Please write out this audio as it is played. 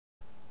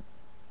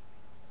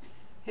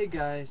Hey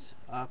guys,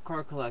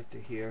 Car Collector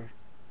here.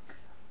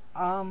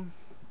 Um,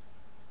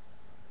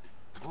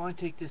 I want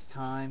to take this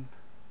time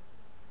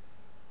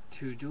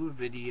to do a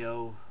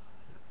video,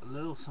 a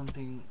little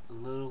something a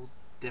little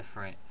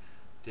different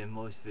than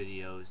most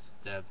videos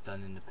that I've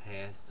done in the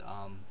past.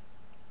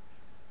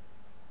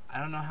 I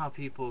don't know how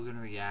people are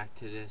gonna react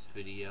to this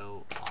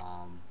video.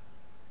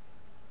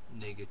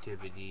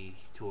 Negativity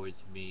towards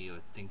me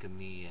or think of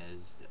me as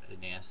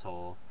an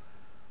asshole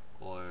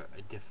or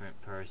a different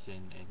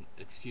person, and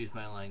excuse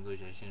my language,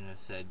 I shouldn't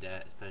have said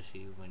that,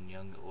 especially when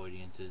young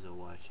audiences are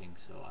watching,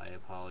 so I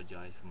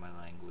apologize for my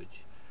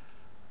language.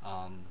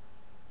 um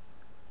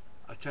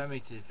I'll try to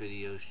make this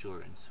video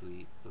short and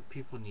sweet, but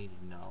people need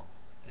to know,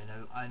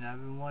 and I've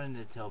been wanting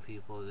to tell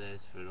people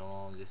this for the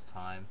longest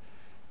time.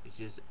 It's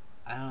just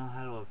I don't know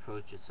how to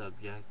approach a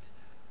subject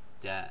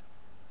that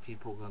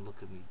people are gonna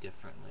look at me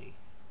differently.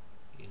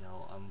 you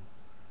know um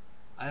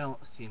I don't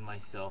see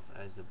myself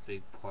as a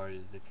big part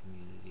of the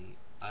community.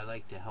 I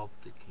like to help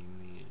the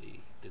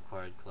community, the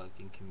card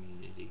collecting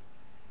community.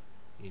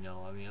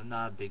 I mean, I'm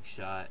not a big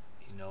shot.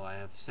 I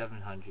have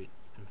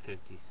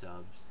 750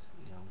 subs.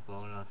 I'm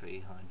going on for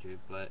 800,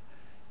 but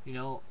you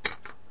know,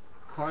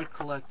 card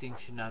collecting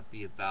should not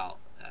be about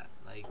that.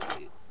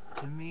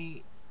 To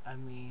me, I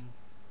mean,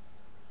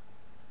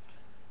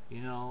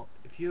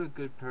 if you're a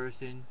good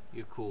person,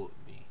 you're cool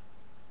with me.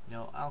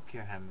 I don't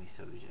care how many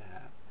subs you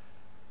have.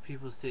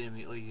 People say to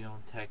me, "Oh, you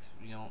don't text,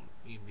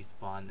 you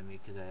respond to me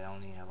because I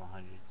only have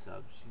 100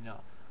 subs."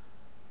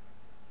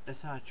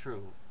 That's not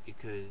true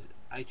because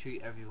I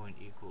treat everyone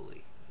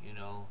equally.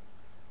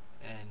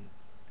 And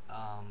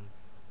um,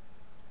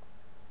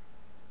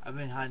 I've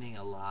been hiding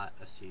a lot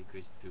of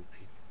secrets through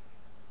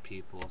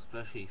people,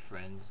 especially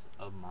friends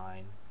of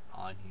mine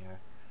on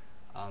here.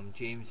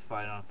 James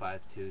Fight on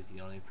 52 is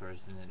the only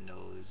person that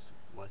knows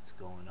what's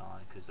going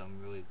on because I'm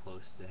really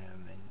close to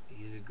him and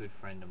he's a good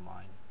friend of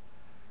mine.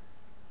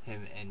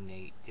 Him and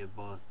Nate, they're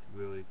both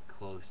really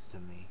close to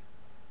me,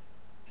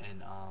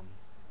 and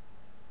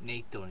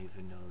Nate don't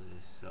even know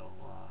this, so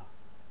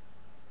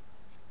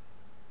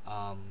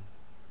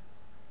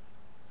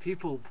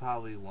people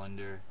probably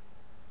wonder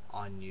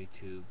on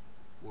YouTube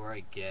where I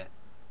get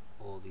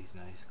all these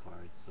nice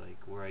cards, like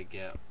where I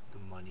get the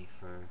money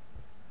for,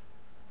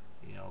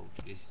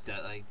 just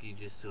that, like you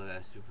just saw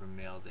that super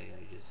mail day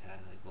I just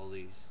had, like all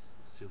these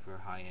super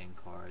high end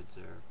cards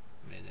or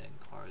mid end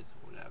cards,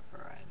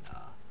 whatever, and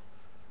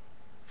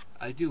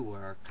I do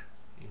work,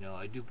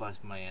 I do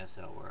bust my ass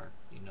at work,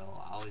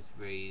 I was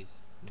raised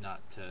not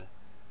to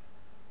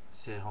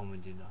sit home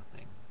and do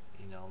nothing.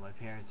 My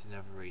parents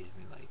never raised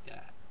me like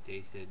that.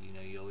 They said,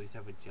 you always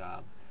have a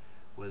job.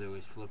 Whether it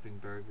was flipping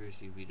burgers,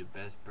 you be the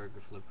best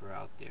burger flipper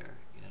out there.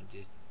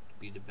 Just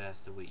be the best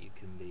of what you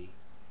can be.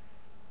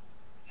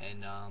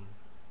 And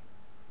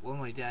when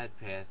my dad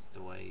passed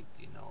away,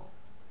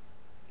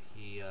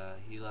 he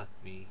left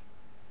me.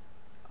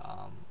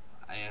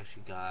 I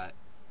actually got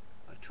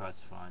a trust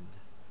fund,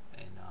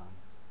 and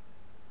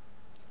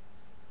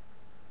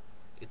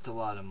it's a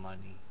lot of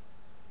money.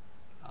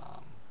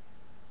 Um,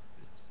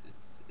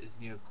 it's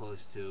near close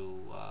to.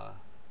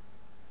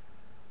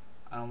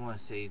 I don't want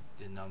to say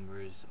the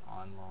numbers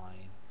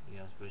online,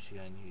 especially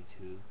on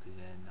YouTube, because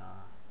then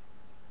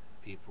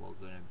people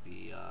are gonna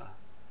be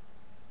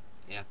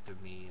after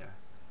me or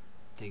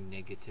think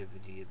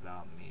negativity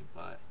about me.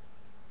 But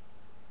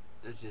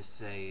let's just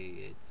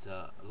say it's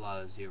a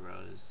lot of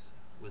zeros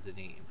with an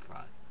 8 in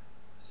front,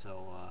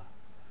 so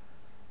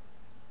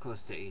close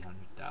to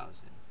 800,000.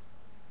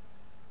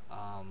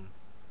 Um,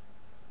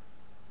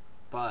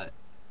 but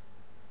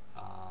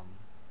um,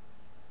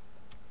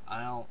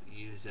 I don't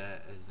use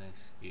that as an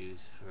excuse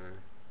for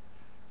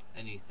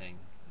anything.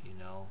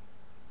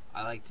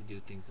 I like to do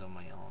things on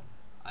my own.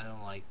 I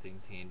don't like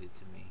things handed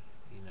to me.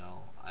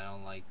 I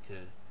don't like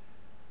to.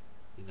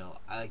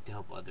 I like to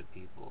help other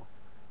people.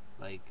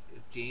 Like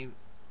if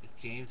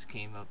James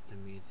came up to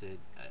me and said,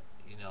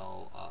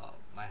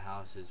 my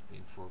house has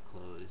been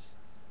foreclosed,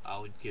 I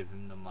would give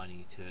him the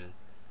money to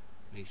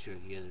make sure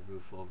he has a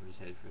roof over his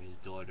head for his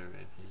daughter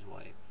and his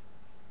wife.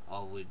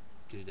 I would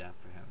do that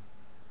for him.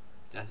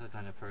 That's the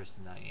kind of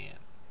person I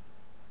am.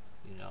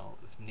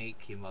 If Nate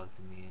came up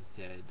to me and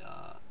said,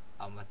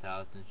 I'm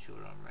 1,000 short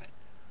on rent,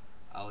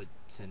 I would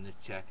send the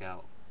check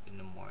out in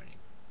the morning.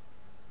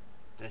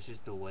 That's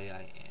just the way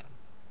I am.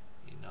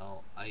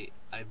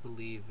 I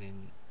believe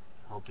in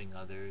helping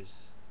others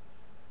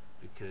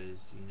because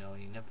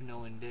you never know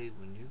one day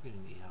when you're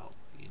gonna need help.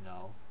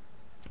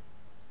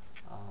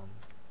 Um,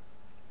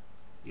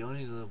 you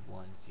only live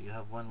once. You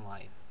have one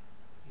life.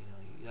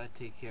 You gotta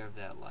take care of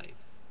that life.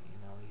 You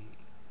know, you,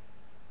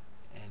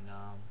 and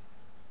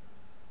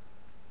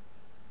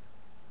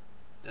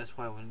That's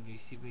why when you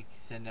see me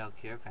send out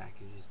care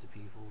packages to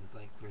people with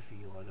like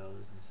Griffey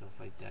autos and stuff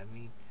like that, I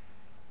mean,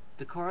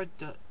 the card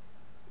do-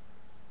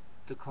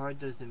 the card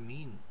doesn't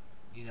mean,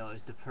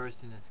 it's the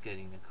person that's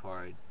getting the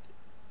card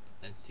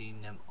and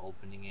seeing them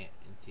opening it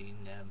and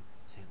seeing them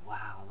saying,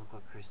 "Wow, look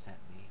what Chris sent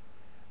me."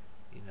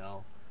 You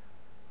know,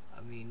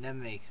 I mean, that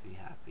makes me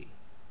happy.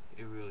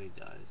 It really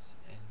does.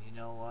 And you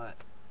know what?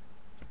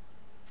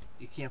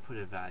 you can't put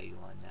a value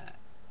on that.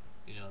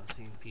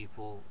 Seeing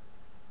people,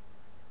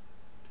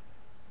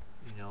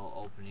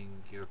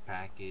 opening your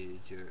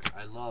package, or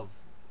I love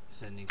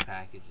sending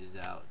packages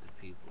out to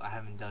people. I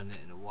haven't done it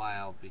in a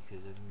while because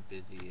I've been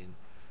busy, and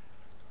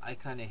I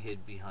kind of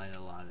hid behind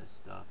a lot of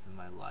stuff in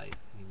my life,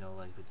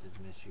 like with this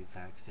mystery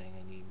pack saying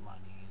I need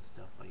money and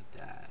stuff like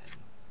that. And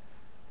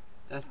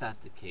that's not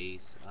the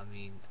case. I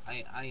mean,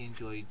 I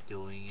enjoy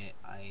doing it.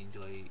 I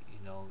enjoy,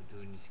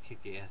 doing these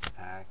kick-ass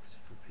packs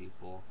for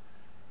people.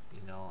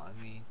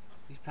 I mean,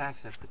 these packs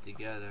I put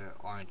together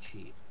aren't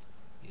cheap.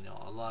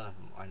 A lot of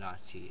them are not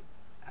cheap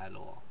at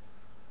all.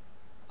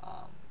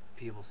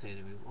 People say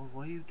to me, "Well,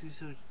 why do you do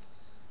so?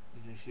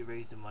 You should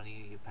raise the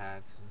money in your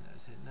packs." And I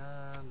said,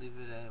 "Nah, leave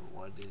it at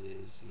what it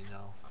is."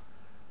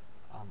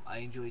 I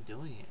enjoy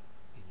doing it.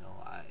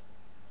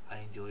 I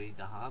enjoy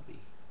the hobby.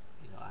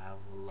 I have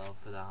a love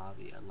for the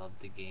hobby. I love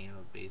the game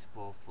of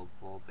baseball,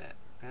 football,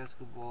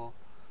 basketball.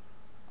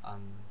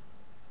 Um,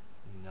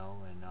 and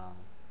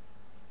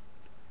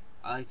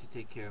I like to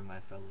take care of my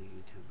fellow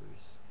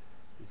YouTubers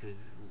because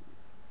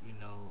you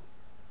know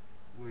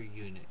we're a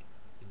unit.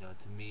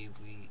 To me,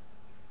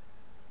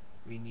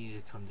 we need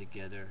to come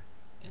together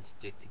and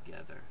stick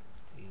together,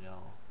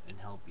 and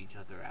help each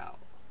other out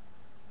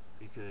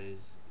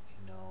because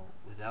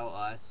without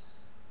us,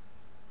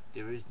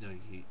 there is no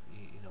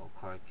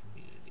card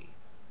community,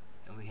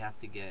 and we have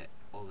to get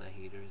all the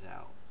haters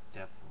out.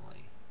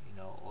 Definitely,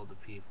 all the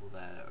people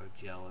that are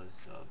jealous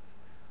of,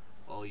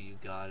 oh, you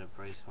got a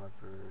Bryce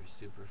Harper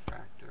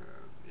Superfractor,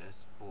 or just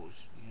bullshit,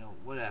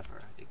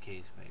 whatever the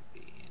case may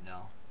be, and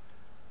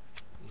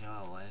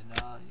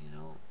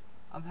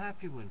I'm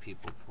happy when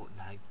people put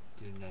like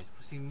do nice.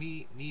 See,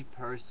 me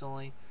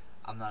personally,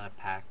 I'm not a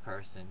pack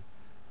person.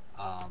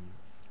 Um,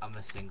 I'm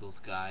a singles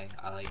guy.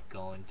 I like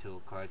going to a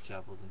card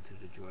shop, looking through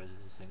the drawers of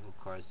the single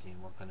cards,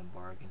 seeing what kind of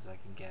bargains I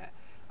can get.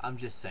 I'm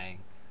just saying,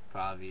 for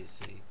obvious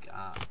sake,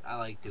 I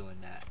like doing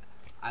that.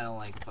 I don't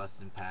like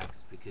busting packs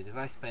because if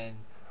I spend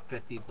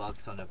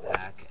 $50 on a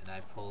pack and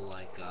I pull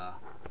like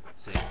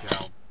say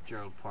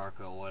Gerald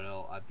Parker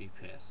auto, I'd be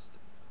pissed.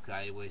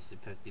 I wasted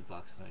 $50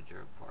 on a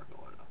Gerald Parker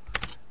auto.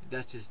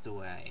 That's just the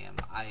way I am.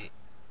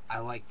 I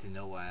like to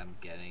know what I'm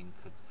getting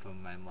for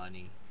my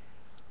money.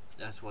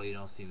 That's why you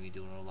don't see me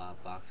doing a lot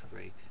of box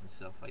breaks and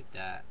stuff like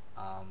that.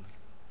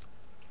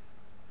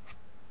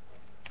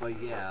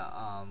 But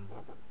yeah,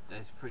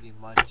 that's pretty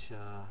much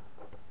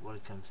what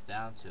it comes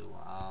down to.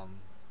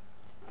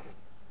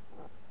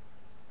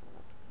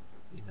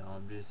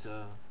 I'm just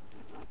a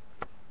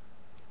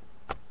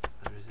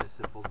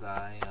simple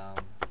guy.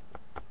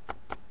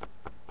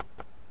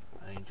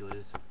 I enjoy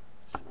this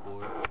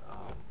sport.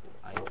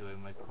 I enjoy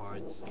my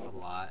cards a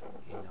lot.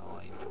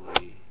 I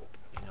enjoy.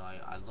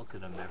 I look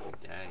at them every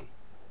day.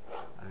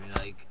 I mean,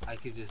 like, I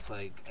could just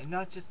and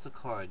not just the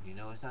card.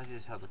 It's not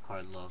just how the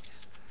card looks.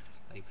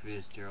 Like for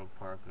this Gerald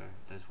Parker,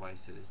 that's why I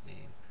said his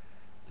name.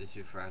 This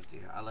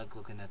refractor. I like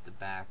looking at the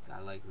back. I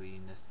like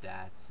reading the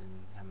stats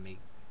and how many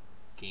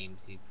games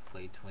he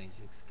played.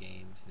 26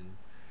 games, and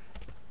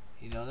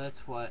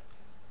that's what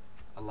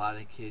a lot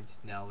of kids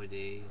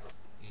nowadays,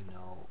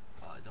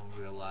 don't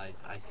realize.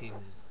 I've seen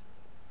this.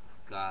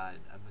 God,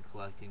 I've been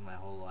collecting my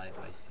whole life.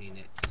 I've seen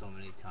it so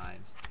many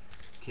times.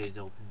 Kids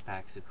open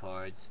packs of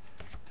cards,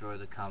 throw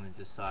the commons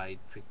aside,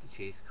 pick the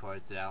chase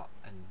cards out,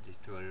 and just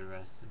throw the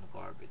rest in the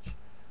garbage.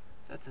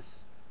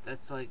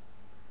 That's like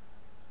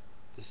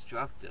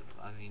destructive.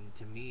 I mean,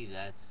 to me,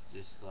 that's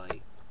just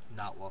like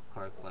not what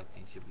card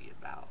collecting should be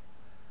about.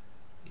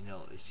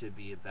 It should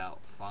be about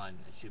fun.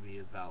 It should be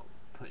about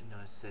putting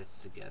those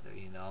sets together.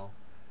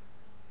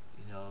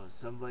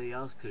 Somebody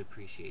else could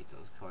appreciate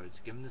those cards.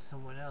 Give them to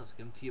someone else.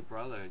 Give them to your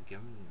brother. Give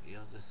them,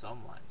 to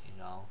someone.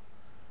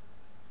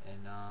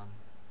 And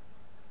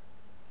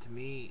to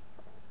me,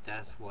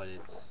 that's what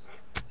it's,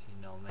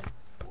 meant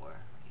for.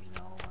 And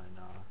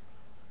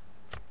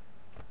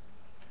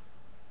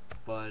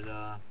but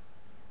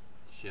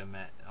shit, I'm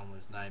at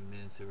almost 9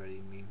 minutes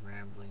already. Me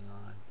rambling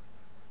on.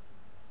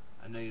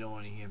 I know you don't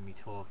want to hear me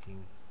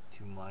talking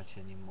too much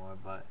anymore,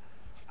 but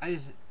I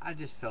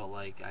just felt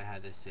like I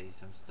had to say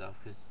some stuff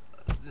because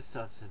this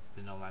stuff has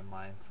been on my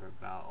mind for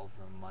about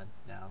over a month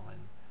now,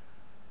 and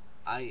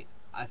I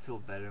feel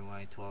better when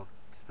I talk,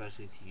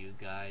 especially to you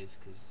guys,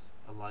 because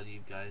a lot of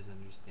you guys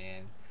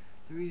understand.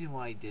 The reason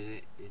why I did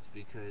it is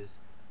because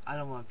I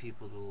don't want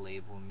people to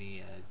label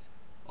me as,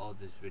 oh,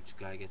 this rich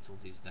guy gets all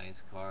these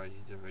nice cars,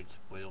 he's a rich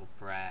spoiled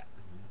brat,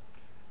 and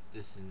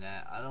this and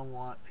that. I don't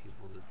want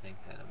people to think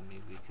that of me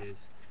because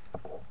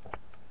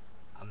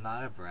I'm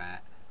not a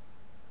brat.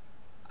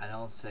 I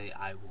don't say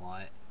I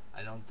want.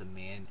 I don't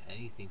demand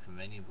anything from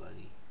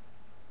anybody.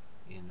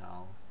 You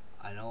know.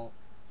 I don't.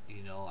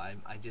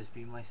 I just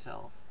be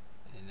myself,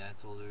 and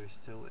that's all there is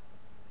to it.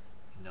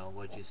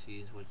 What you see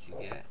is what you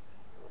get.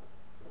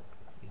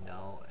 And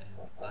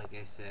like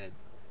I said,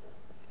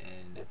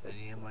 and if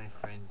any of my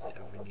friends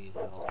ever need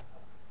help,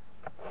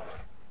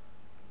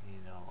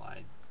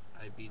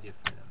 I'd be there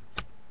for them.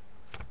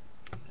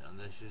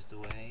 That's just the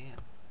way I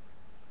am.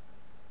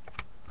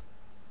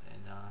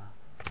 And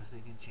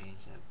nothing can change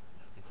that.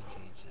 Nothing can change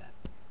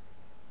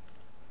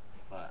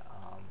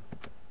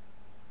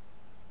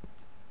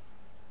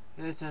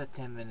It's at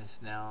 10 minutes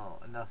now.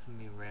 Enough of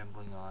me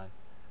rambling on.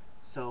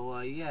 So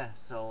yeah.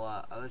 So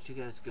I'll let you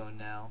guys go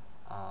now.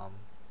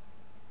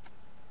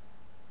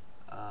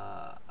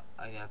 Uh,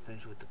 I got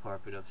finished with the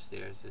carpet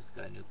upstairs. Just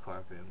got a new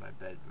carpet in my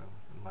bedroom.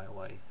 My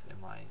wife in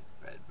my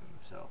bedroom.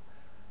 So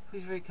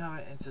please rate,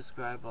 comment, and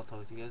subscribe. I'll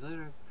talk to you guys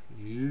later.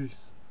 Peace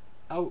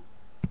out.